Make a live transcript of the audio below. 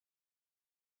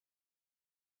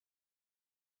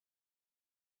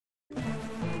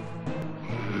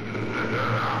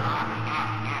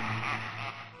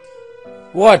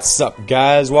What's up,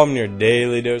 guys? Welcome to your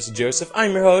Daily Dose of Joseph.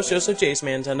 I'm your host, Joseph Chase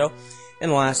Nintendo. In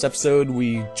the last episode,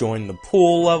 we joined the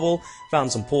pool level,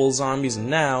 found some pool zombies, and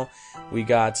now we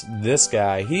got this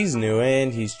guy. He's new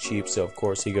and he's cheap, so of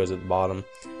course he goes at the bottom.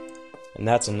 And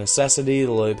that's a necessity.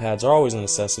 The lily pads are always a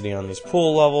necessity on these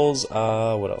pool levels.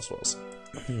 What else was?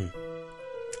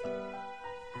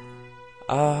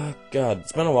 God,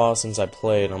 it's been a while since I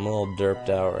played. I'm a little derped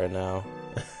out right now.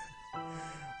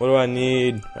 What do I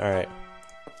need? Alright.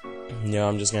 Yeah,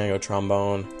 I'm just gonna go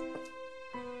trombone.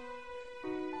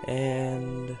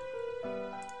 And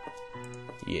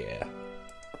yeah,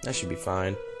 that should be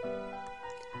fine.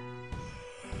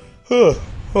 Oh,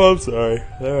 I'm sorry.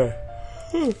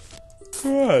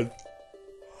 God.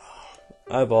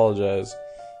 I apologize.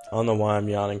 I don't know why I'm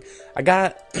yawning. I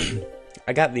got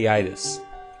the itis.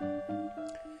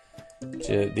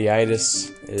 The itis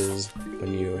is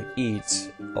when you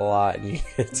eat a lot and you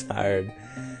get tired.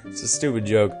 It's a stupid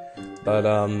joke, but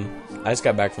I just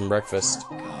got back from breakfast.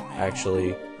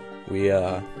 Actually, we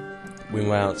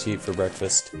went out to eat for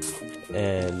breakfast,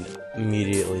 and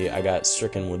immediately I got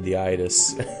stricken with the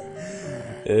itis.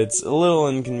 It's a little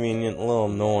inconvenient, a little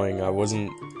annoying. I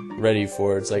wasn't ready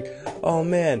for it. It's like, oh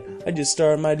man, I just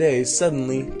started my day,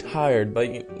 suddenly tired, but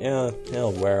yeah,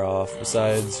 it'll wear off.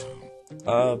 Besides,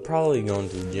 probably going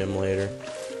to the gym later.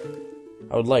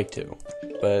 I would like to,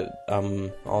 but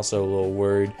I'm also a little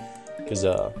worried, because,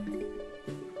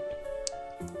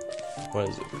 what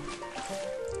is it?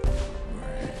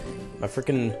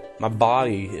 My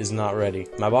body is not ready.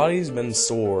 My body's been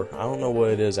sore. I don't know what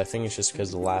it is. I think it's just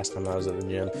because the last time I was at the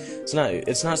gym.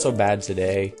 It's not so bad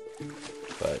today,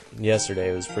 but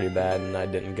yesterday it was pretty bad and I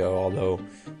didn't go, although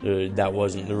that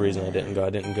wasn't the reason I didn't go. I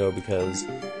didn't go because,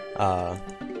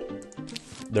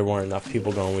 there weren't enough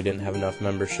people going. We didn't have enough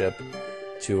membership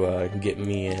to, get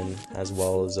me in, as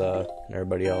well as,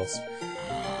 everybody else.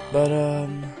 But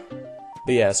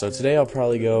yeah, so today I'll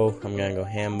probably go, I'm gonna go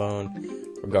ham bone,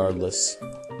 regardless.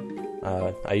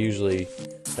 I usually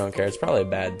don't care. It's probably a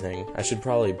bad thing. I should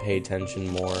probably pay attention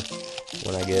more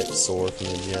when I get sore from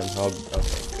the gym. Oh,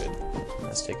 okay, good.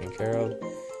 That's taken care of.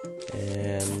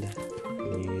 And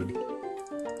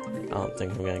I don't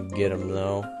think I'm gonna get them,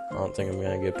 though. I don't think I'm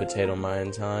gonna get potato mine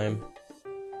in time.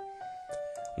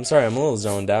 I'm sorry, I'm a little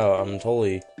zoned out. I'm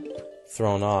totally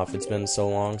thrown off. It's been so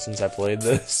long since I played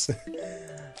this.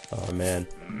 Oh man.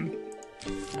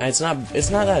 It's not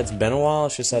that it's been a while,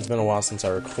 it's just that it's been a while since I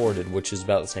recorded, which is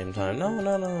about the same time.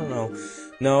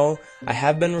 No, I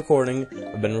have been recording.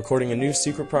 I've been recording a new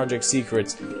Secret Project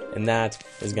Secrets, and that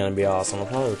is gonna be awesome. I'll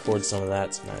probably record some of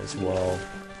that tonight as well.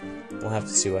 We'll have to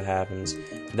see what happens.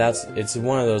 It's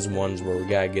one of those ones where we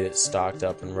gotta get it stocked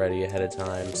up and ready ahead of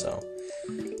time, so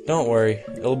don't worry,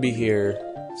 it'll be here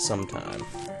sometime.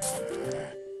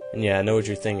 And yeah, I know what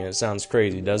you're thinking. It sounds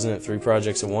crazy, doesn't it? 3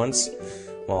 projects at once?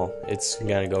 Well, it's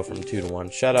gonna go from 2 to 1.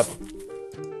 Shut up.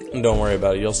 And don't worry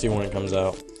about it. You'll see when it comes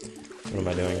out. What am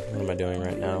I doing? What am I doing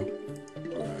right now?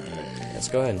 Let's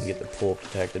go ahead and get the pool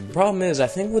protected. The problem is, I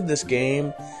think with this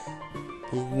game,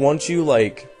 once you,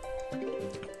 like,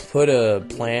 put a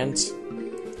plant...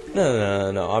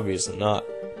 No, obviously not.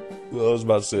 Well, I was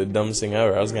about to say the dumbest thing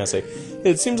ever. I was gonna say,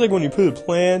 it seems like when you put a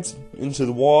plant into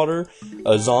the water,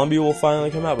 a zombie will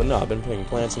finally come out. But no, I've been putting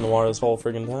plants in the water this whole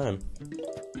friggin' time.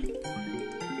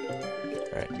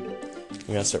 Alright. I'm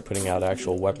gonna start putting out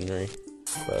actual weaponry.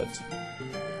 But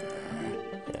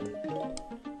yeah.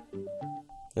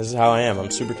 This is how I am. I'm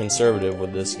super conservative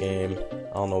with this game.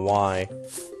 I don't know why.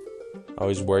 I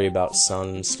always worry about sun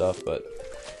and stuff, but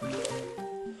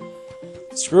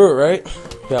screw it, right?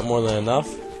 Got more than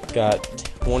enough. Got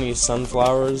 20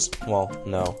 sunflowers. Well,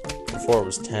 no. Before it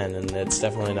was 10, and it's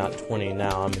definitely not 20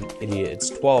 now. I'm an idiot. It's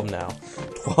 12 now.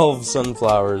 12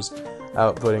 sunflowers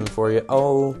outputting for you.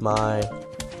 Oh my.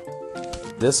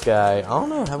 This guy, I don't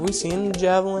know. Have we seen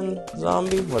Javelin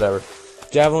Zombie? Whatever.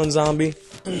 Javelin Zombie.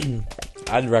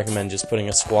 I'd recommend just putting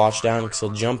a squash down because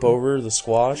he'll jump over the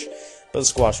squash, but the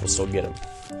squash will still get him.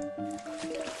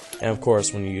 And of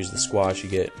course, when you use the squash, you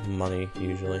get money,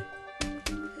 usually.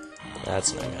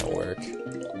 That's not gonna work. Go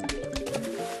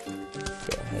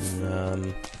ahead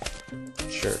and,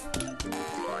 sure.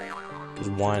 Because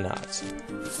why not?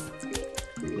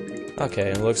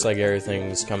 Okay, it looks like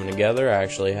everything's coming together. I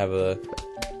actually have a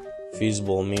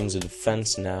feasible means of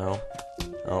defense now.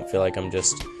 I don't feel like I'm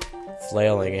just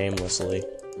flailing aimlessly.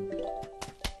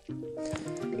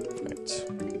 Right.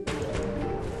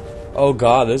 Oh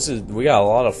god, we got a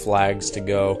lot of flags to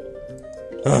go.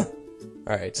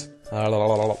 Alright.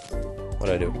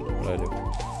 What'd I do?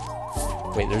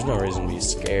 Wait, there's no reason to be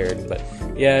scared, but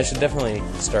yeah, I should definitely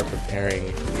start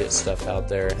preparing to get stuff out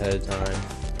there ahead of time.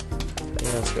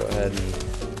 Yeah, let's go ahead and...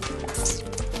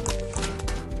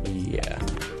 Yeah,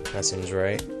 that seems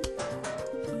right.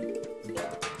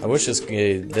 I wish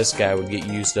this guy would get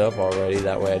used up already,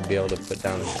 that way I'd be able to put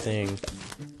down a thing.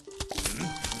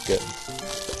 Good.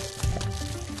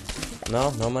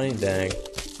 No money, dang.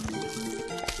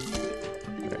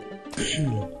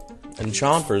 And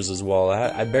Chompers as well,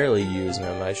 I barely use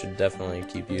him, I should definitely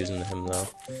keep using him though.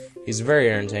 He's a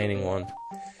very entertaining one.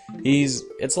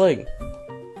 It's like,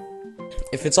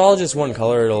 if it's all just one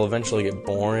color, it'll eventually get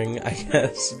boring, I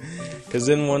guess. Because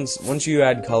then once you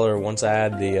add color, once I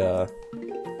add in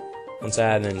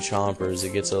Chompers,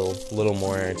 it gets a little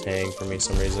more entertaining for me for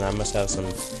some reason. I must have some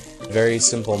very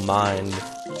simple mind.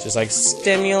 It's just like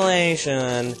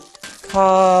stimulation,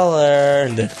 color,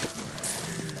 and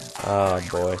oh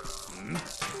boy.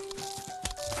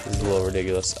 This is a little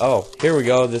ridiculous. Oh, here we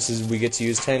go. We get to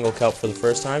use Tangle Kelp for the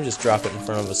first time. Just drop it in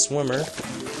front of a swimmer,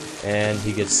 and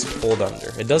he gets pulled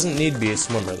under. It doesn't need to be a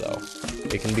swimmer, though.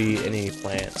 It can be any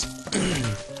plant.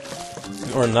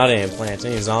 Or not any plant,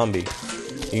 any zombie.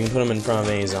 You can put him in front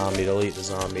of any zombie, it'll eat the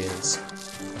zombie, and it's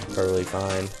perfectly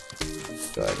fine.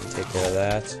 Go ahead and take care of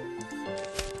that.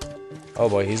 Oh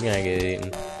boy, he's gonna get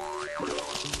eaten.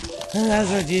 That's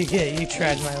what you get, you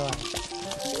tried my life.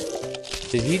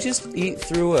 Did he just eat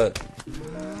through a...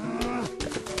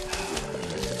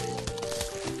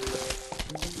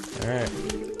 Alright.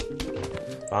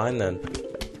 Fine then.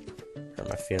 Hurt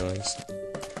my feelings.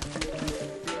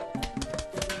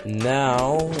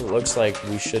 Now, it looks like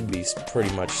we should be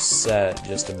pretty much set,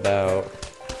 just about.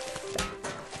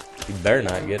 You better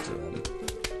not get to them.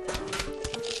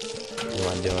 What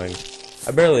am I doing?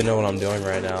 I barely know what I'm doing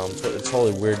right now. It's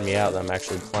totally weirded me out that I'm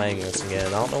actually playing this again.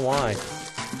 I don't know why.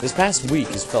 This past week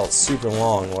has felt super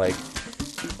long, like,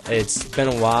 it's been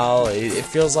a while. It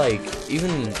feels like,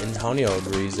 even Antonio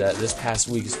agrees that this past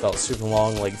week has felt super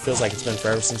long, like, it feels like it's been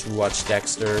forever since we watched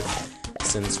Dexter,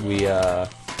 since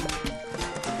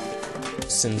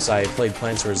I played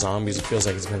Plants vs. Zombies. It feels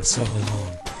like it's been so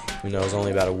long, even though it was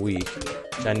only about a week.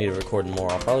 I need to record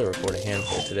more. I'll probably record a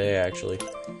handful today, actually.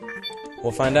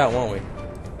 We'll find out, won't we?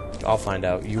 I'll find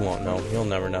out. You won't know. You'll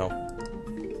never know.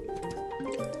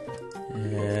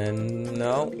 And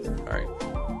no. Alright.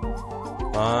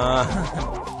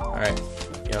 Alright.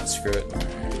 You know, screw it.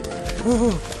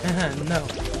 No.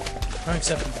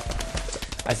 Unacceptable.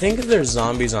 I think if there's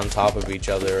zombies on top of each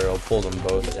other, it'll pull them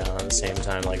both down at the same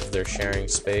time, like if they're sharing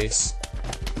space.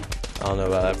 I don't know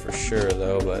about that for sure,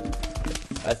 though, but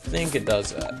I think it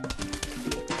does that.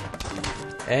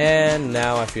 And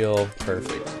now I feel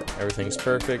perfect. Everything's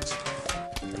perfect.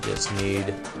 I just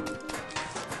need...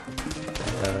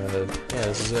 yeah,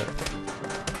 this is it.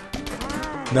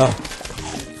 No!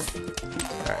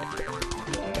 Alright.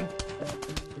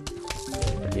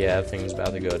 Yeah, that thing's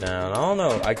about to go down. I don't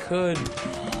know, I could...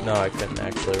 No, I couldn't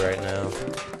actually right now.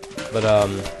 But,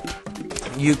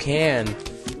 you can...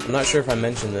 I'm not sure if I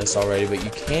mentioned this already, but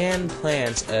you can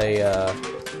plant a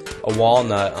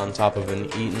walnut on top of an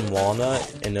eaten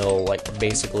walnut, and it'll, like,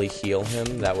 basically heal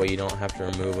him. That way you don't have to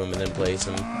remove him and then place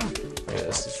him.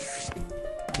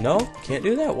 No? Can't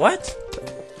do that? What?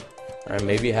 Alright,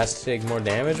 maybe it has to take more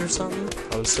damage or something?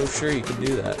 I was so sure you could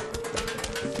do that.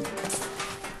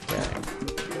 Yeah.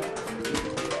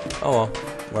 Oh well.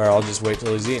 Well, I'll just wait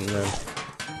till he's eaten then.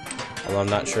 Although I'm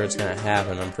not sure it's gonna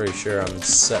happen. I'm pretty sure I'm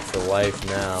set for life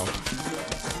now.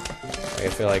 Like, I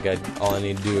feel like all I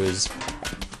need to do is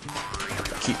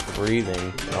keep breathing,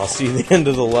 and I'll see the end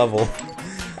of the level.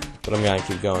 But I'm gonna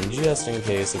keep going, just in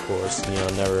case, of course. You know,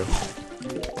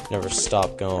 never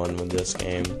stop going with this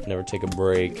game. Never take a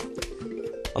break.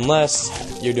 Unless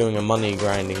you're doing a money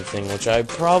grinding thing, which I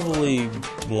probably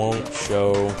won't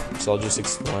show, so I'll just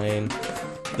explain.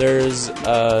 There's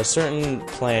a certain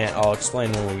plant, I'll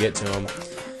explain when we get to them,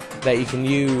 that you can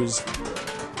use.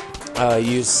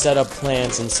 You set up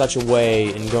plants in such a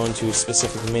way and go into a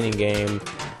specific mini game,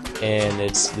 and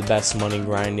it's the best money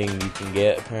grinding you can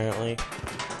get, apparently.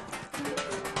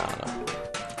 I don't know.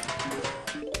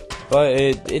 But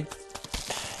it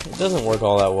doesn't work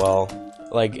all that well.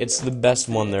 Like, it's the best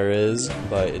one there is,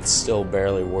 but it's still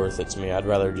barely worth it to me. I'd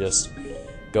rather just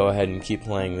go ahead and keep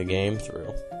playing the game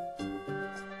through.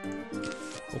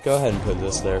 But go ahead and put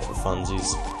this there for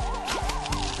funsies.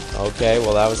 Okay,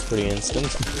 well that was pretty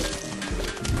instant.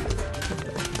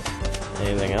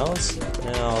 Anything else?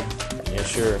 Yeah,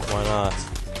 sure, why not?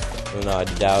 Even though I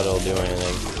doubt it'll do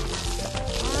anything.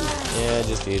 Yeah,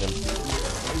 just eat him.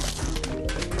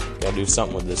 Gotta do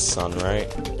something with this sun,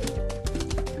 right?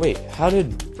 Wait, how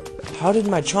did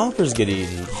my chompers get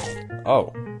eaten?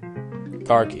 Oh.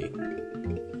 Car key.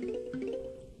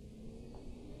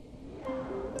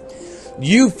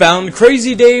 You found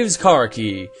Crazy Dave's car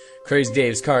key. Crazy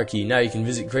Dave's car key. Now you can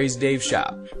visit Crazy Dave's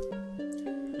shop.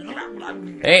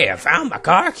 Hey, I found my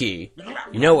car key.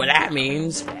 You know what that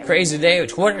means? Crazy Dave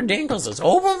Twitter Dinkles is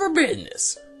open for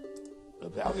business.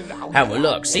 Have a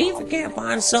look. See if you can't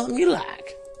find something you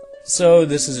like. So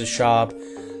this is a shop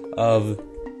of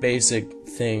basic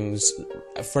things.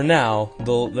 For now,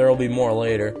 there'll be more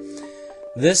later.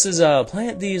 This is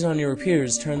plant these on your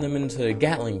peas, turn them into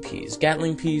Gatling peas.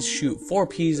 Gatling peas shoot 4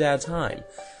 peas at a time.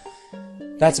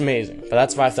 That's amazing, but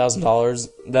that's $5,000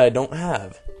 that I don't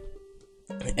have.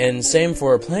 And same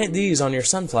for plant these on your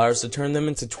sunflowers to turn them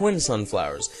into twin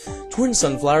sunflowers. Twin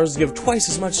sunflowers give twice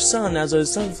as much sun as a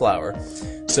sunflower.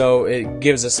 So it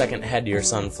gives a second head to your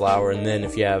sunflower, and then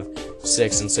if you have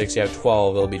 6 and 6, you have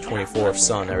 12, it'll be 24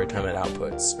 sun every time it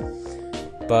outputs.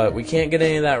 But we can't get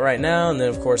any of that right now, and then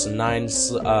of course a 9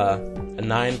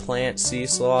 plant C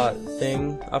slot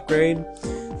thing upgrade,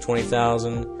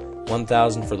 20,000,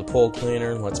 1,000 for the pole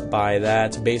cleaner. Let's buy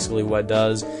that. Basically what it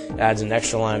does, it adds an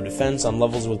extra line of defense on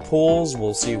levels with poles.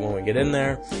 We'll see when we get in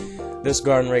there. This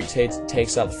garden rake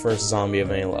takes out the first zombie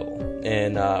of any level,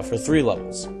 and for 3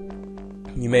 levels.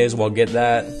 You may as well get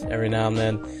that every now and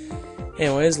then.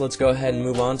 Anyways, let's go ahead and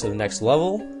move on to the next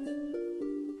level.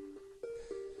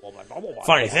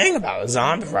 Funny thing about the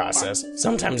zombie process,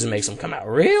 sometimes it makes them come out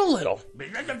real little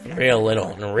and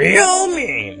real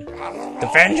mean.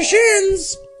 Defend your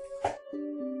shins!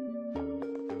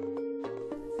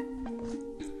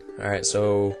 Alright,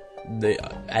 so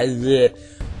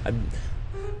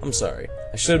I'm sorry.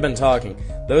 I should have been talking.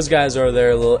 Those guys are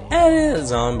their little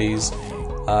zombies.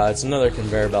 It's another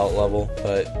conveyor belt level,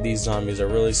 but these zombies are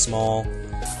really small.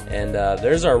 And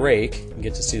there's our rake. You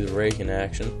get to see the rake in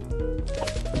action.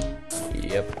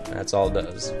 Yep, that's all it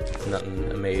does.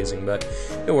 Nothing amazing, but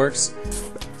it works.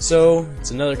 So,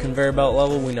 it's another conveyor belt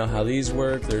level. We know how these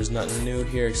work. There's nothing new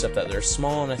here except that they're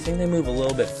small, and I think they move a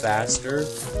little bit faster.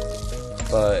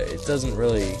 But it doesn't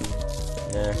really...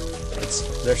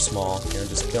 they're small. You know,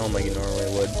 just kill them like you normally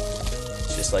would.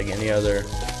 It's just like any other...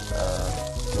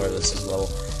 where this is level.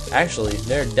 Actually,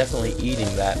 they're definitely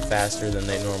eating that faster than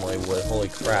they normally would. Holy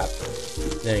crap.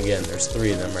 Then again, there's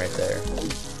 3 of them right there.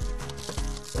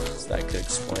 So that could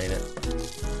explain it.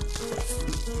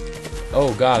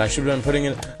 Oh god, I should have been putting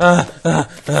in...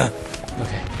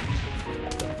 Okay.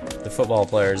 The football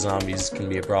player zombies can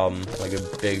be a problem, like a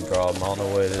big problem. I don't know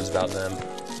what it is about them.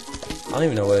 I don't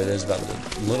even know what it is about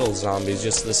the little zombies,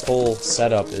 just this whole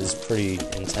setup is pretty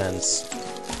intense.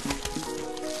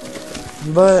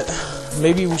 But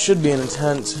maybe we should be in a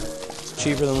tent. It's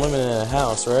cheaper than living in a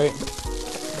house, right?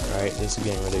 Alright, this is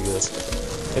getting ridiculous.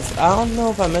 I don't know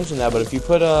if I mentioned that, but if you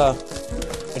put a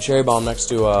cherry bomb next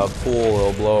to a pool,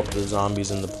 it'll blow up the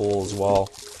zombies in the pool as well.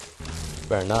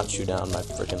 Better not shoot down my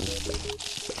frickin'...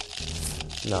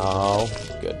 No.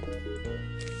 Good.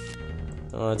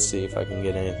 Well, let's see if I can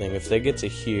get anything. If they get to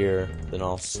here, then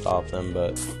I'll stop them,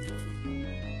 but...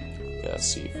 Gotta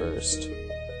see first.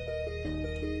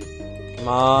 Come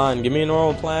on, give me a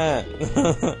normal plant!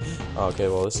 Okay,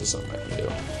 well, this is something I can do.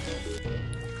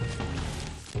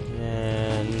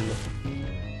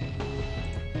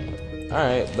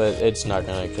 Alright, but it's not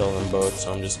gonna kill them both,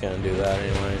 so I'm just gonna do that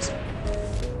anyways.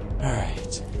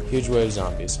 Alright. Huge wave of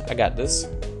zombies. I got this.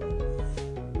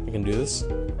 I can do this.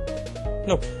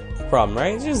 No problem,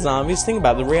 right? It's just zombies. Think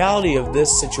about the reality of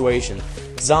this situation.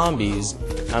 Zombies,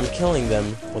 I'm killing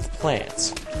them with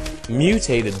plants.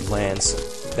 Mutated plants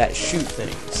that shoot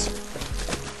things.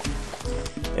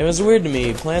 It was weird to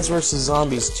me. Plants vs.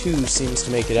 Zombies 2 seems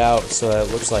to make it out so that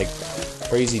it looks like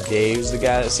Crazy Dave's the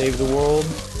guy that saved the world.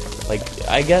 Like,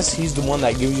 I guess he's the one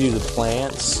that gives you the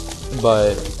plants,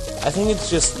 but I think it's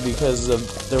just because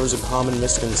there was a common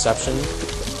misconception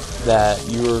that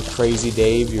you were Crazy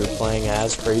Dave, you were playing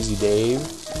as Crazy Dave,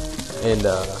 and,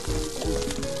 I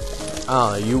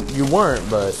don't know, you weren't,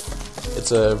 but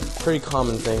it's a pretty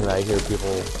common thing that I hear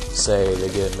people say. They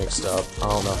get it mixed up. I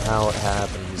don't know how it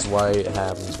happens, why it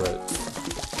happens, but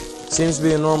it seems to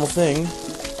be a normal thing.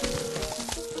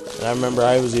 And I remember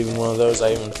I was even one of those.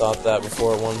 I even thought that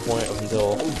before at one point, up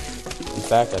until, in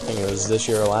fact, I think it was this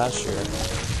year or last year.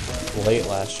 Late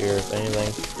last year, if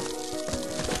anything.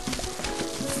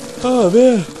 Oh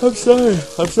man, I'm sorry.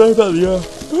 I'm sorry about the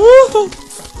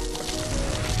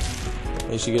At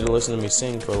least you get to listen to me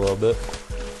sing for a little bit.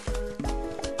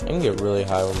 I can get really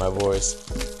high with my voice.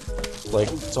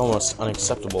 Like, it's almost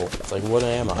unacceptable. It's like, what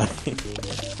am I?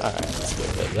 Alright, let's get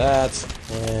rid of that.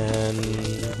 And...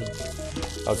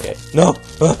 Okay. No!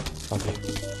 Okay.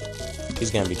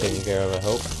 He's gonna be taken care of, I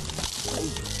hope.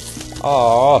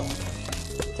 Aww.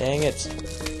 Dang it.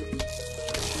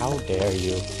 How dare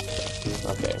you.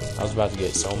 Okay, I was about to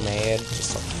get so mad.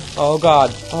 Just like, oh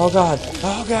god, oh god,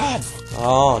 oh god!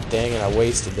 Oh, dang it, I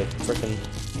wasted the frickin'...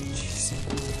 Jeez.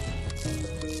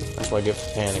 That's what I get for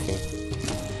panicking.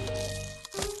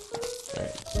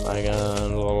 Alright,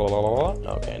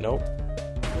 okay, nope.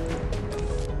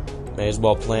 May as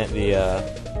well plant the,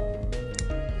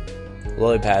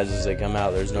 lily pads as they come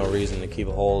out. There's no reason to keep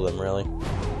a hold of them, really.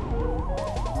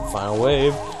 Final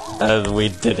wave. We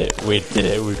did it. We did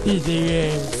it. We beat the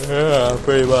game.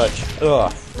 Pretty much.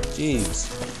 Ugh. Jeez.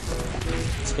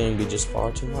 This game be just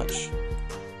far too much.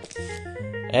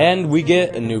 And we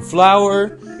get a new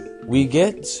flower. We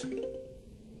get...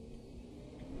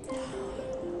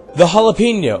 the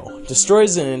jalapeno.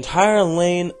 Destroys an entire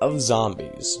lane of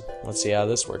zombies. Let's see how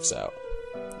this works out.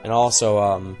 And also,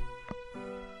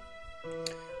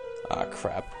 ah,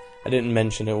 crap. I didn't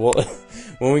mention it. Well,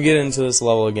 when we get into this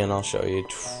level again, I'll show you.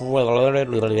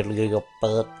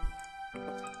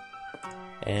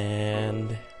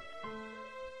 And...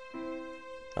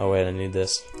 oh, wait, I need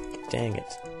this. Dang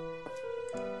it.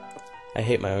 I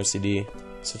hate my OCD.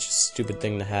 Such a stupid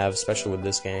thing to have, especially with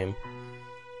this game.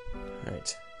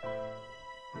 Alright.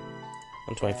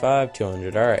 125,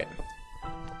 200, alright.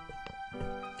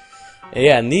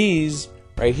 Yeah, and these...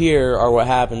 right here are what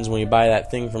happens when you buy that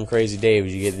thing from Crazy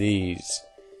Dave's. You get these.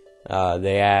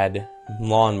 They add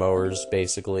lawnmowers,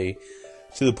 basically,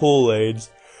 to the pool lanes.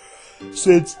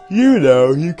 Since, you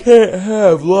know, you can't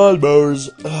have lawnmowers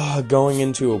going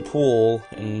into a pool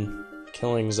and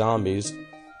killing zombies.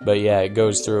 But yeah, it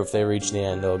goes through. If they reach the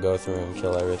end, they'll go through and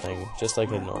kill everything, just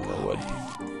like it normally would.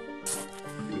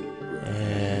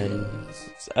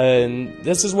 And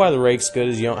this is why the rake's good,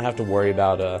 is you don't have to worry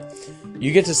about,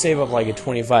 you get to save up like a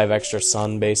 25 extra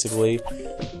sun, basically,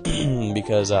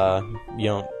 because, you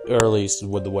don't, or at least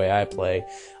with the way I play,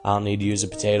 I don't need to use a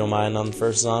potato mine on the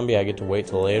first zombie. I get to wait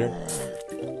till later.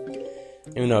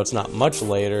 Even though it's not much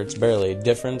later, it's barely a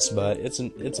difference, but it's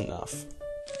enough.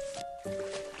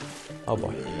 Oh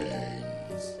boy.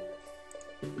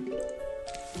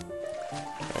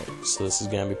 Alright, so this is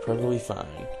gonna be perfectly fine.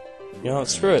 You know what,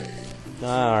 screw it.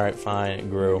 Alright, fine, it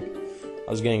grew. I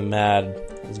was getting mad.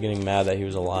 I was getting mad that he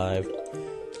was alive.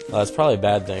 Well, that's probably a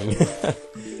bad thing.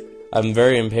 I'm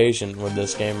very impatient with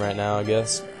this game right now, I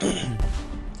guess.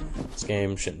 This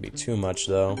game shouldn't be too much,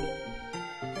 though.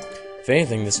 If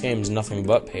anything, this game is nothing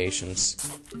but patience.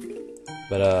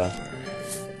 But, I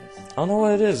don't know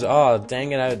what it is. Oh,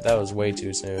 dang it, that was way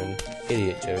too soon.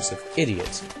 Idiot, Joseph.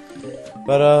 Idiot.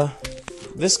 But,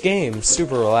 this game's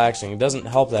super relaxing. It doesn't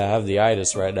help that I have the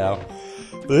itis right now.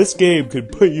 But this game could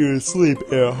put you to sleep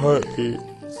in a heartbeat.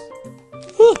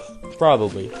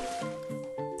 Probably.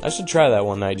 I should try that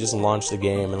one night. Just launch the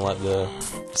game and let the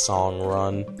song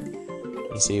run.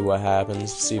 And see what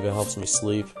happens. See if it helps me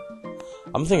sleep.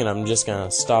 I'm thinking I'm just gonna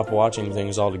stop watching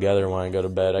things altogether when I go to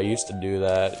bed. I used to do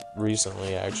that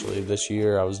recently, actually. This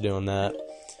year I was doing that.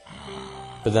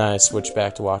 But then I switched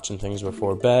back to watching things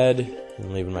before bed,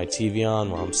 and leaving my TV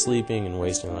on while I'm sleeping, and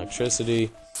wasting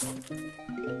electricity.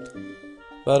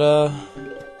 But,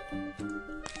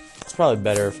 it's probably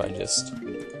better if I just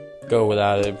go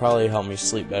without it. It'd probably help me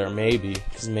sleep better, maybe.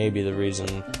 Because maybe the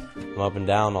reason I'm up and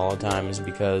down all the time is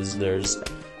because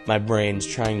my brain's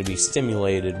trying to be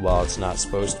stimulated while it's not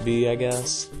supposed to be, I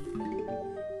guess.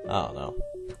 I don't know.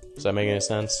 Does that make any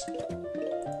sense?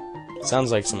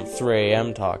 Sounds like some 3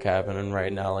 AM talk happening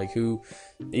right now. Like, who,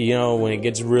 you know, when it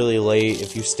gets really late,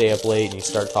 if you stay up late and you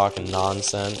start talking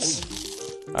nonsense.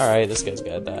 Alright, this guy's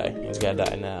gotta die. He's gotta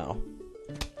die now.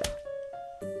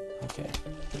 Okay.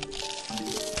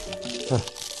 Huh.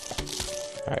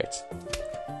 Alright.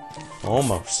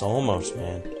 Almost,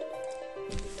 man.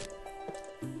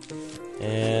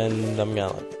 And I'm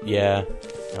gonna, yeah,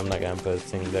 I'm not gonna put a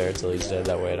thing there until he's dead.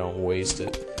 That way I don't waste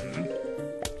it.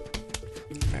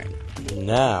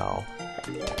 Now,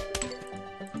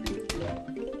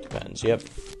 depends, yep.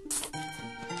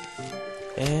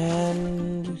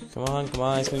 And, come on,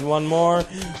 I just need one more,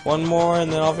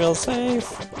 and then I'll feel safe.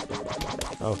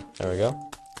 Oh, there we go.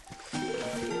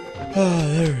 Oh,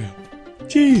 there we go.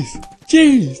 Jeez.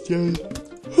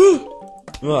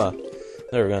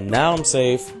 There we go, now I'm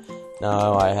safe.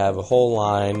 Now I have a whole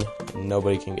line, and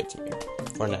nobody can get to me,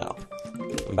 for now.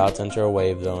 I'm about to enter a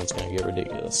wave, though, and it's gonna get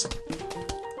ridiculous.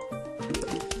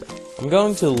 I'm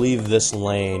going to leave this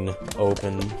lane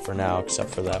open for now, except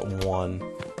for that one.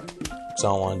 Because I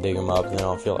don't want to dig them up, and then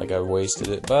I'll feel like I've wasted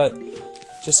it. But,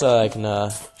 just so I can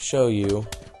show you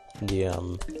the,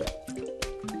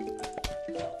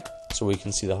 so we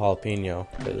can see the jalapeno.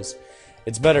 Because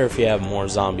it's better if you have more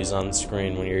zombies on the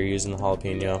screen when you're using the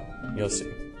jalapeno. You'll see.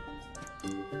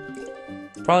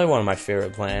 Probably one of my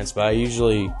favorite plants, but I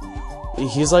usually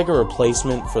He's like a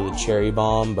replacement for the cherry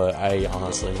bomb, but I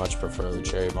honestly much prefer the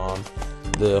cherry bomb.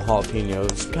 The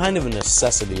jalapeno is kind of a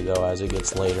necessity, though, as it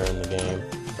gets later in the game.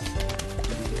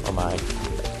 Oh my.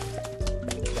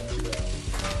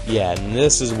 Yeah, and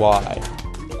this is why.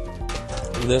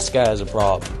 This guy has a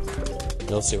problem.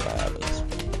 You'll see what happens.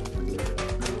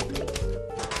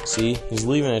 See? He's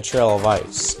leaving a trail of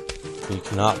ice. You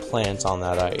cannot plant on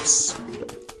that ice.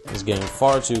 He's getting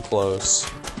far too close.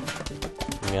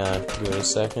 I'm gonna give it a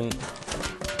second.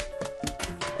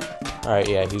 Alright,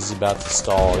 yeah, he's about to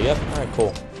stall. Yep, alright,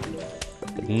 cool.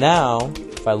 But now,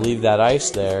 if I leave that ice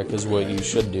there, because what you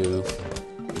should do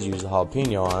is use the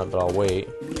jalapeno on it, but I'll wait.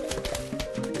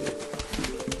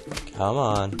 Come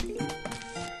on.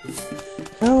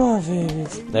 Come on,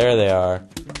 babies. There they are.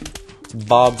 It's a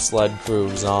bobsled crew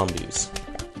of zombies.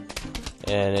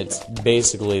 And it's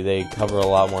basically, they cover a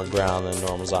lot more ground than a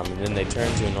normal zombie. Then they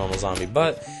turn to a normal zombie.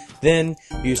 But then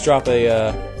you just drop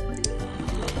a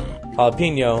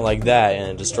jalapeno like that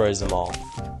and it destroys them all.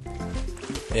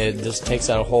 It just takes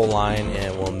out a whole line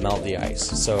and will melt the ice.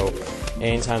 So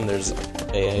anytime there's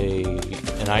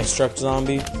an ice-struck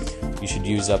zombie, you should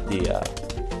use up the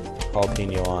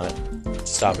jalapeno on it to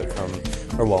stop it from,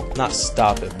 or well, not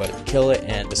stop it, but kill it,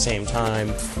 and at the same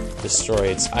time destroy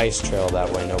its ice trail.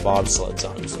 That way no bobsled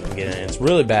zombies can get in. It's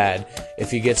really bad if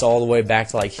he gets all the way back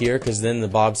to like here, because then the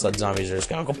bobsled zombies are just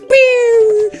gonna go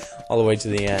pew! All the way to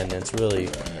the end, and it's really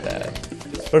bad.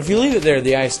 But if you leave it there,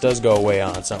 the ice does go away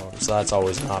on its own, so that's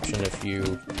always an option if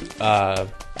you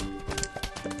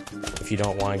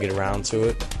don't want to get around to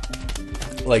it.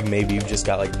 Like maybe you've just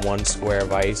got like one square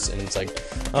of ice, and it's like,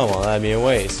 oh well, that'd be a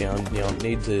waste. You don't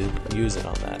need to use it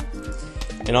on that.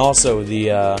 And also,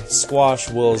 the squash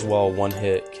will as well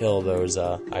one-hit kill those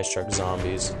ice-struck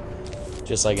zombies,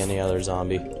 just like any other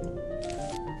zombie.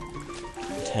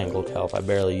 Tangled kelp. I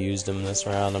barely used them this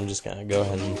round. I'm just gonna go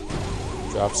ahead and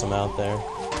drop some out there.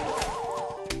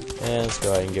 And let's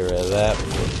go ahead and get rid of that.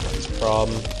 That's a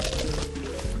problem.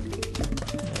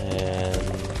 And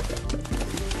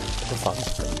for fun.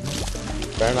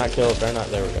 Better not kill it. Better not.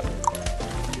 There we go.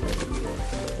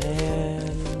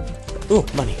 And ooh,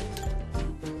 money.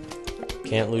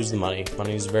 Can't lose the money.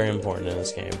 Money is very important in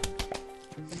this game.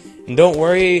 And don't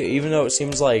worry, even though it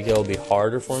seems like it'll be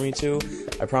harder for me to,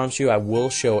 I promise you I will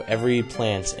show every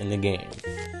plant in the game.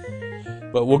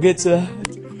 But we'll get to that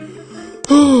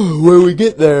when we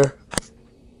get there.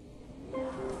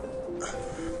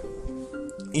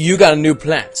 You got a new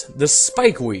plant, the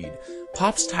spikeweed.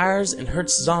 Pops tires and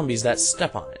hurts zombies that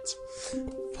step on it.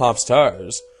 Pops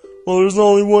tires? Well, there's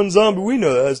only one zombie we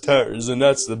know that has tires, and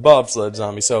that's the bobsled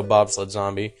zombie. So, bobsled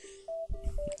zombie.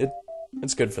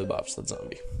 It's good for the bobsled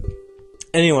zombie.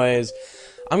 Anyways,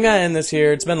 I'm gonna end this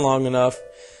here. It's been long enough.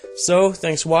 So,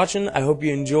 thanks for watching. I hope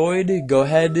you enjoyed. Go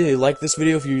ahead, like this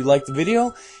video if you liked the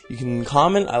video. You can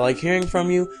comment. I like hearing from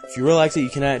you. If you really liked it, you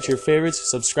can add it to your favorites.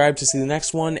 Subscribe to see the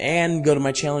next one, and go to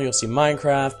my channel. You'll see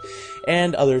Minecraft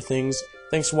and other things.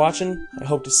 Thanks for watching. I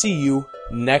hope to see you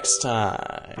next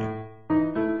time.